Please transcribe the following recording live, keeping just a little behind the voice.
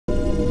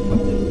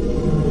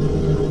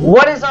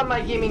What is up,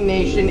 my gaming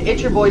nation?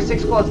 It's your boy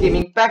 6claws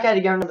Gaming, back at it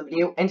again with another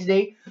video, and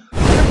today we're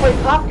gonna play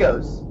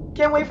POPGOES.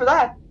 Can't wait for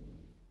that.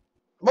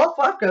 Love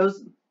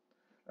POPGOES.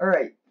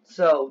 Alright,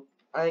 so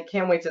I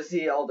can't wait to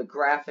see all the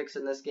graphics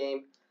in this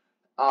game.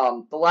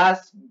 The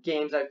last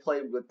games I've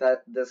played with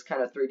this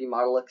kind of 3D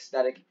model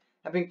aesthetic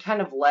have been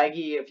kind of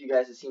laggy. If you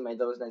guys have seen my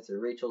Those Nights at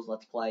Rachel's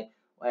Let's Play,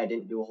 I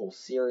didn't do a whole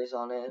series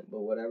on it, but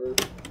whatever.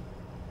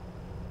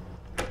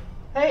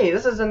 Hey,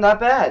 this isn't that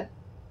bad.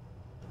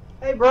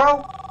 Hey,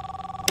 bro.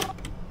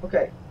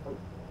 Okay.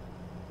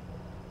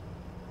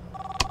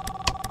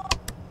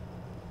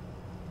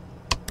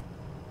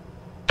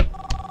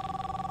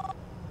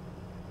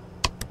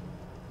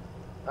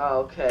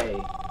 Okay.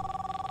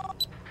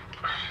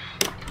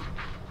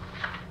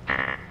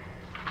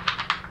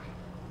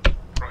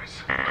 Right,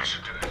 that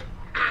should do it.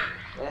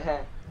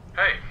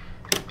 Hey,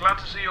 glad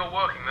to see you're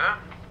working there.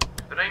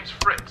 The name's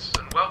Fritz,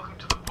 and welcome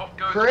to the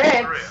POPGOES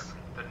Pizzeria,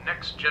 the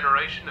next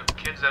generation of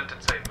kids'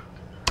 entertainment.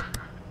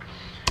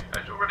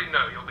 As you already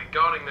know, you'll be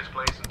guarding this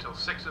place until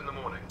 6 in the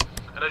morning,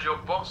 and as your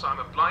boss, I'm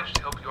obliged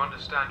to help you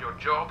understand your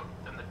job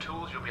and the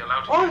tools you'll be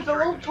allowed to use. Oh, it's a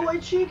little toy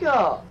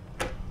chica!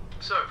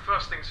 So,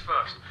 first things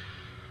first.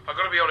 I've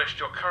got to be honest,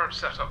 your current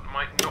setup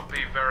might not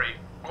be very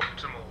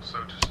optimal,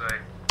 so to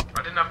say.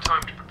 I didn't have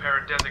time to prepare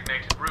a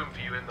designated room for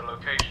you in the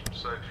location,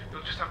 so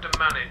you'll just have to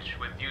manage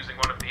with using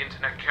one of the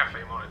internet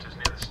cafe monitors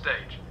near the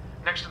stage,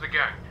 next to the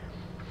gang.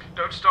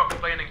 Don't start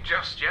complaining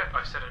just yet.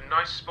 I set a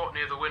nice spot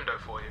near the window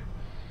for you.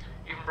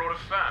 Even brought a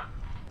fan.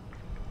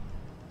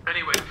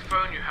 Anyway, the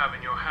phone you have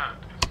in your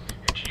hand,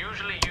 it's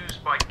usually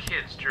used by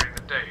kids during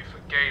the day for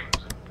games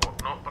and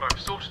whatnot, but I've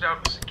sorted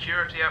out a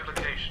security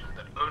application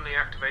that only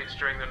activates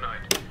during the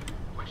night,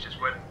 which is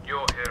when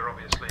you're here,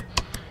 obviously.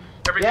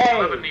 Everything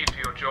you'll ever need for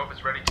your job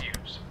is ready to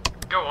use.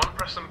 Go on,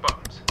 press some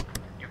buttons.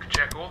 You can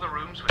check all the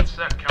rooms with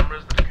set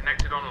cameras that are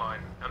connected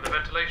online, and the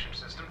ventilation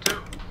system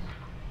too.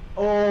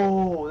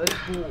 Oh, that's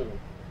cool.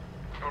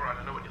 Alright,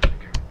 I know what you're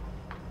thinking.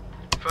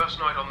 First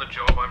night on the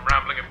job, I'm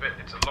rambling a bit,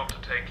 it's a lot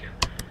to take in.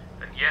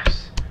 And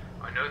yes,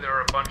 I know there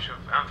are a bunch of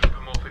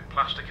anthropomorphic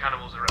plastic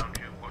animals around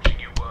you, watching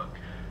you work.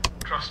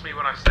 Trust me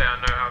when I say I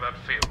know how that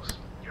feels.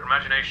 Your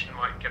imagination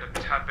might get a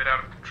tad bit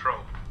out of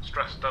control.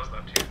 Stress does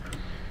that to you.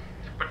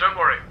 But don't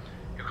worry,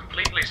 you're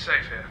completely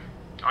safe here.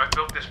 I've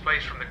built this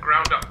place from the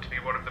ground up to be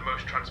one of the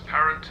most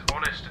transparent,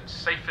 honest, and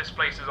safest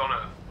places on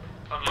Earth.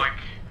 Unlike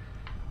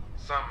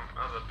some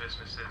other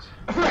businesses.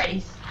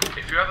 Right.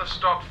 If you ever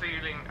start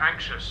feeling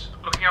anxious,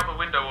 looking out the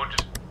window or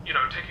just,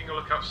 taking a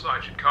look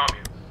outside should calm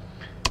you.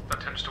 That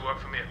tends to work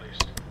for me at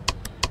least.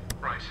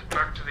 Right,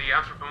 back to the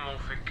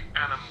anthropomorphic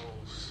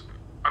animals.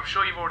 I'm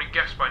sure you've already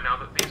guessed by now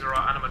that these are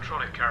our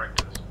animatronic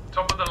characters.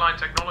 Top of the line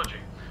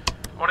technology.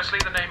 Honestly,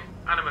 the name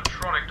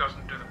animatronic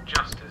doesn't do them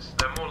justice.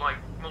 They're more like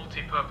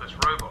multi-purpose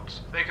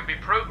robots. They can be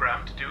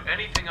programmed to do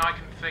anything I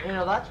can think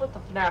of. That's what the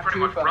FNAF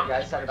 2 phone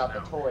guy said about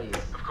the toys.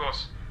 Of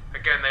course,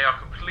 again, they are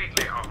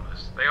completely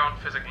harmless. They aren't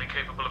physically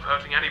capable of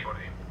hurting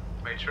anybody.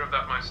 Made sure of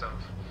that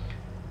myself.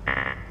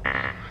 I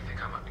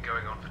think I might be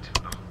going on for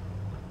too long.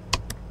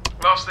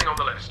 Last thing on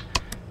the list.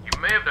 You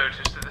may have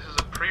noticed that this is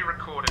a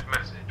pre-recorded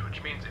message,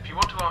 which means if you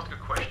want to ask a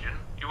question,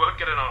 you won't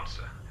get an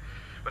answer.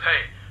 But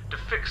hey, to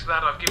fix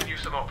that, I've given you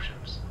some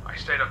options. I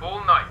stayed up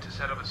all night to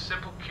set up a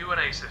simple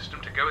Q&A system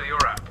to go with your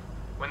app.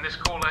 When this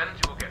call ends,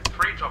 you will get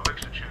 3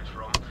 topics to choose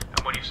from, and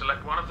when you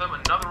select one of them,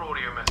 another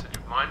audio message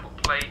of mine will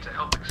play to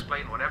help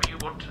explain whatever you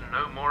want to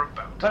know more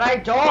about. But I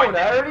don't!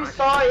 I already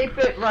saw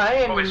 8-Bit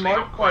Ryan and obviously Mark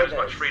not quite play as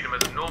much this. freedom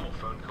as a normal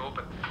phone call,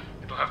 but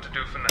it'll have to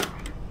do for now.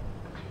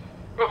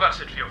 Well, that's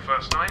it for your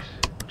first night.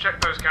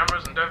 Check those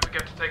cameras and don't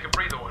forget to take a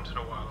breather once in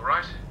a while,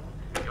 alright?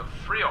 Your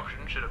 3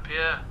 options should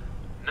appear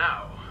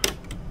now.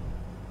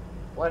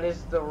 What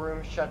is the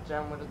room shut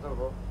down? What is the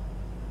room?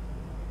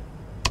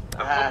 The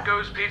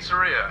POPGOES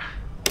Pizzeria.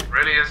 It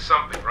really is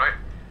something, right?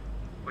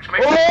 Which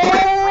makes it a pretty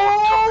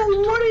broad topic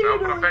to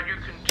talk about, but I bet you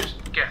can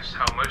just guess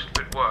how most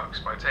of it works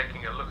by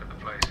taking a look at the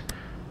place.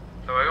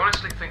 Though I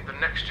honestly think the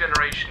next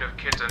generation of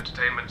kids'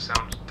 entertainment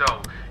sounds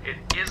dull, it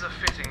is a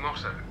fitting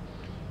motto.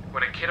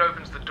 When a kid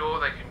opens the door,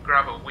 they can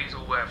grab a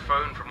Weaselware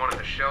phone from one of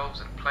the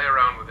shelves and play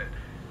around with it.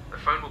 The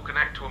phone will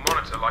connect to a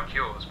monitor like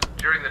yours, but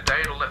during the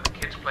day it'll let the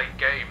kids play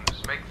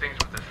games, make things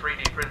with the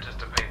 3D printers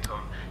to paint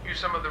on, use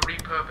some of the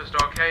repurposed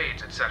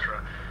arcades,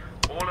 etc.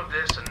 All of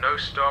this and no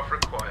staff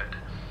required.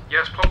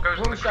 Yes, POPGOES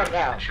will keep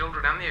the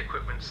children and the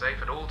equipment safe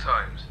at all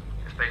times.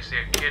 If they see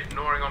a kid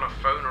gnawing on a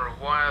phone or a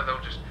wire,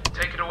 they'll just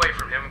take it away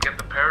from him and get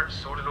the parents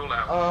to sort it all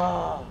out.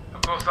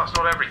 Of course, that's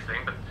not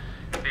everything, but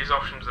these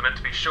options are meant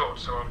to be short,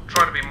 so I'll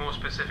try to be more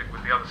specific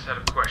with the other set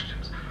of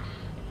questions.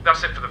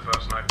 That's it for the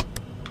first night.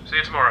 See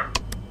you tomorrow.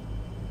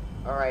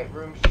 Alright,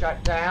 room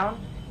shut down.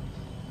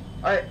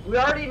 Alright, I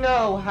already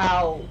know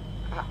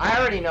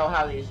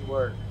how these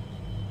work.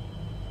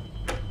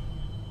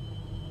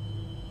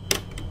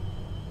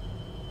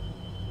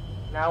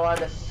 Now,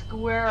 the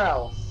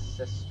Squirrel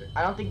Sister.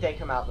 I don't think they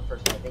come out the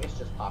first night. I think it's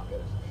just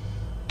POPGOES.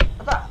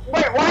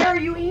 Wait, why are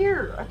you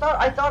here? I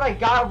thought I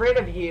got rid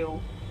of you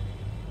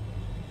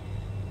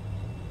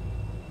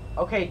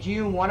Okay, do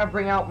you want to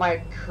bring out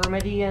my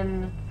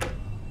Kermitian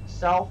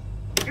self?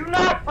 Do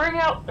not bring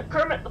out the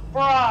Kermit the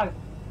Frog!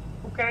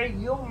 Okay,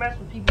 you'll mess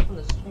with people from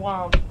the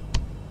swamp.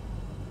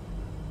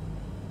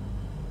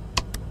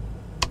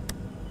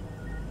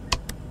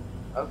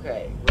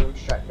 Okay, room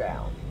shut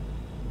down.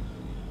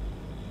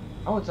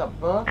 Oh, it's a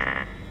book?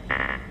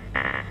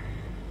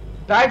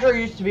 Badger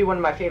used to be one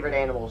of my favorite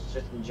animals,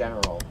 just in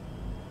general.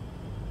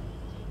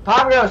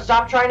 POPGOES,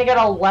 stop trying to get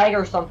a leg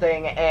or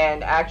something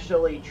and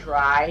actually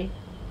try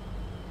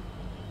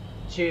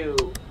to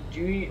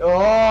do.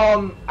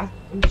 I'm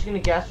just gonna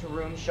guess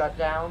room shut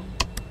down.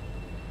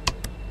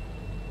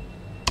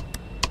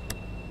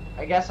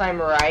 I guess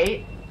I'm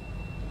right.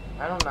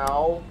 I don't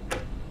know.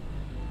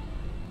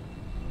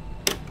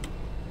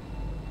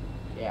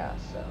 Yeah,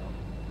 so.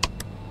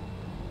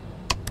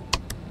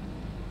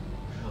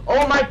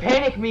 Oh, my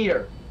panic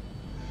meter!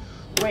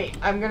 Wait,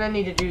 I'm gonna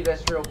need to do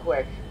this real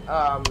quick.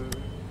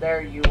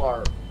 There you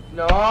are.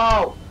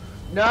 No!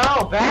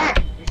 No,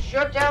 back! You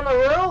shut down the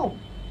room!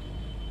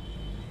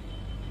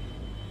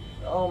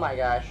 Oh my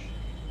gosh.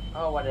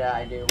 Oh, what did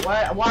I do?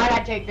 Why did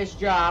I take this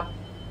job?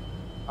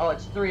 Oh,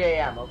 it's 3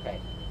 a.m.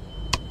 Okay.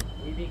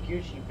 We be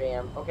Gucci,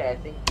 fam. Okay, I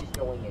think he's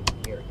going in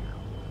here now.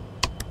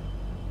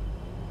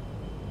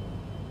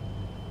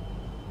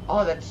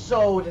 Oh, that's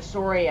so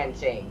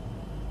disorienting.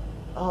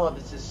 Oh,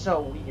 this is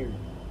so weird.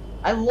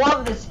 I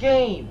love this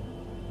game!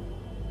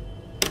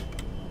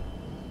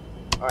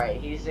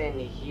 Alright, he's in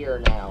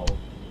here now.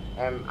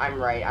 I'm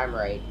right, I'm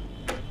right.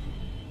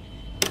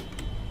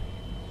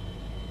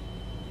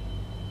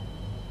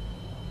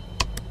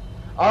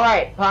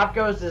 Alright,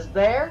 POPGOES is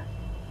there.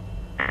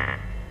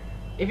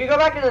 If you go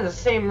back into the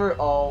same room...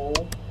 Oh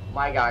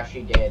my gosh,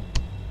 he did.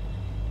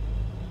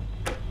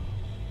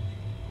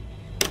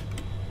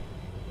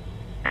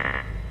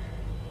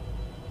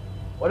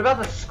 What about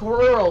the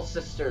Squirrel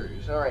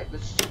Sisters? Alright, the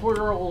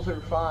Squirrels are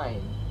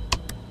fine.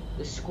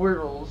 The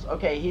Squirrels.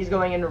 Okay, he's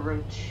going into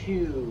room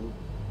 2.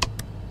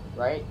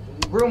 Right?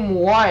 Room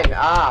 1.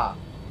 Ah.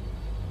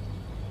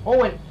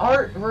 Oh, an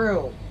art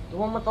room. The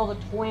one with all the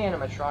toy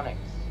animatronics.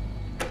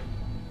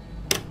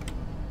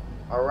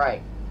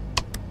 Alright.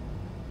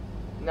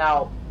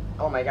 Now,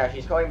 oh my gosh,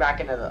 he's going back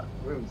into the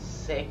room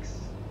 6.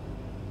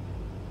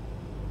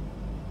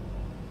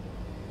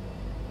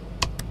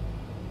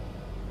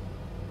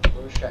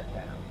 Room shut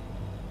down.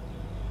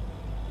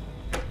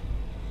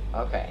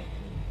 Okay.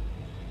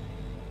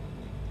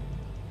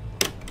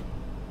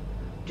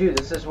 Dude,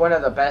 this is one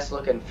of the best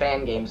looking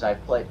fan games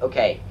I've played.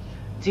 Okay.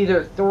 It's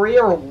either 3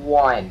 or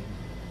 1.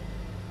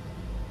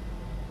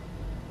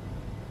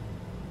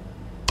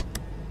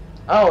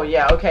 Oh,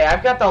 yeah, okay.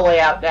 I've got the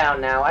layout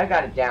down now. I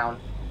got it down.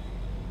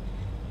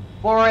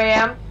 4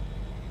 a.m.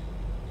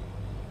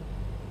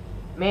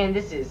 Man,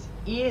 this is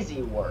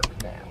easy work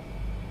now.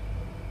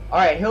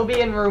 Alright, he'll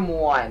be in room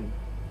 1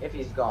 if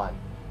he's gone.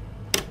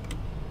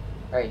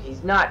 Alright,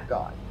 he's not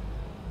gone.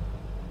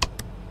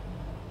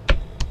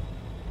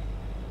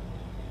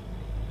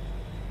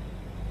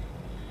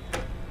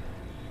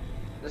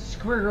 The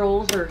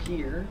squirrels are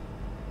here.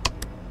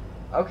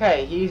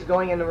 Okay, he's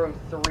going into room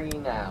 3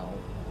 now.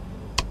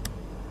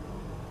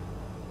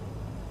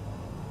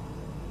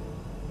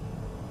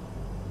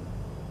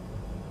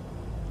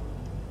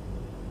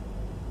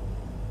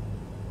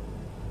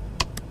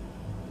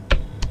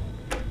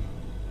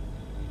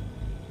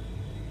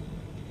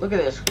 Look at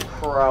this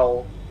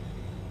crow.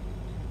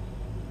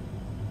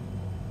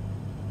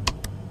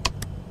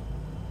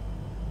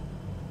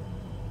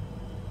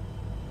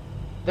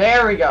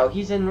 There we go.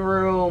 He's in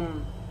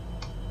room...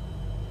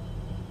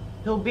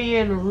 He'll be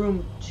in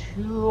room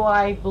 2,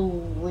 I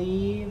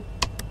believe.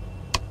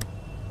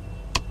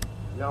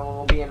 No,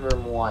 we'll be in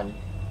room 1.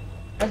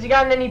 Has he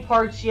gotten any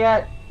parts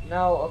yet?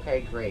 No?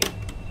 Okay, great.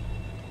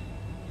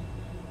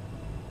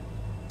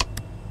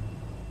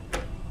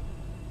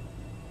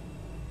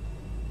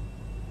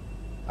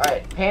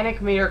 Alright,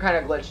 panic meter kind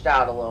of glitched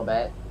out a little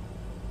bit.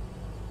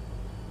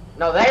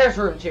 No, there's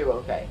room 2,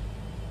 okay.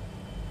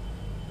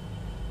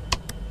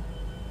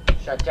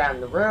 Shut down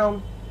the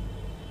room.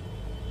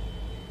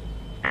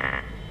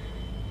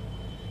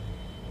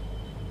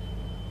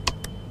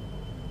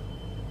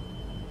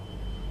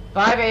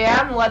 "5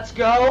 a.m., let's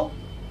go.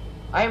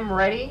 I'm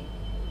ready."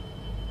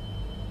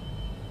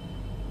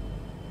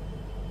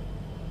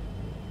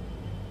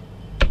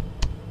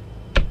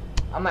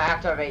 I'm gonna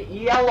activate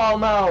yellow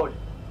mode.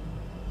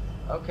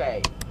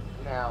 Okay,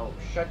 now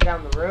shut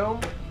down the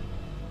room.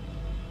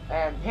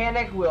 And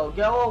panic will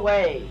go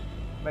away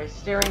by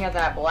staring at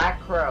that black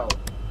crow.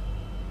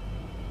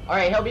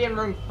 Alright, he'll be in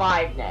room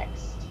 5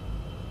 next.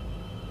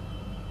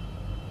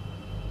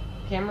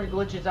 Camera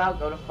glitches out,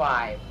 go to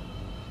 5.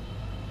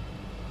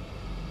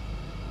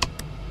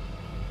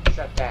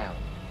 Shut down.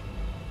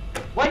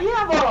 Why do you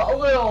have a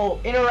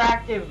little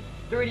interactive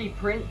 3D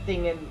print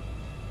thing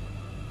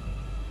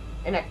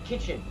in a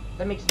kitchen?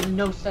 That makes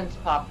no sense,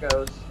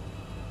 POPGOES.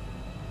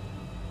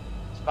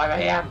 It's 5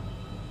 a.m.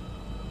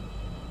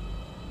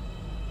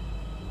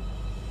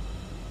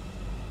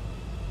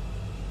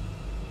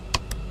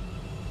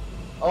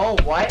 Oh,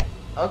 what?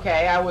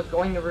 Okay, I was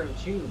going to room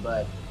 2,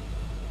 but...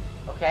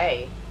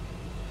 Okay.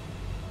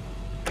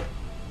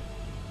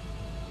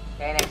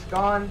 Okay, next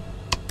gone.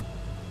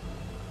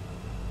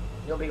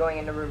 You'll be going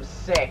into room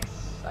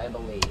 6, I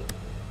believe.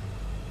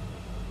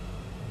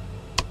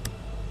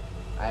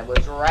 I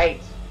was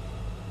right.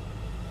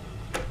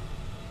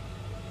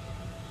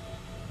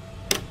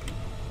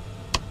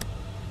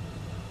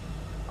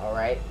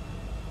 Alright.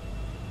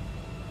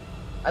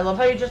 I love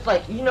how you just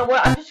like, you know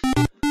what, I'm just...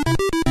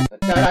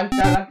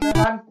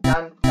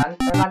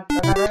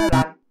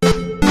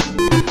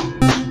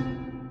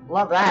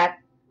 Love that.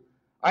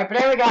 Alright, but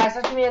anyway guys,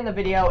 that's me in the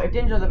video. If you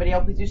enjoyed the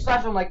video, please do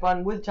smash the like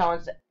button with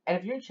challenge. And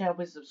if you're new to the channel,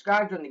 please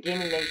subscribe, join the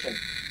Gaming Nation.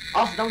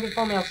 Also, don't forget to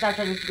follow me on Snapchat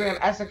and Instagram,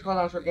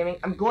 @SXCloud_Gaming.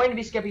 I'm going to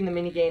be skipping the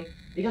minigame,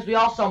 because we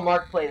all saw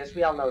Mark play this,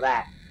 we all know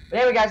that. But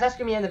anyway guys, that's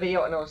going to be in the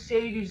video, and I'll see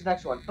you in the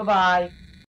next one. Bye-bye.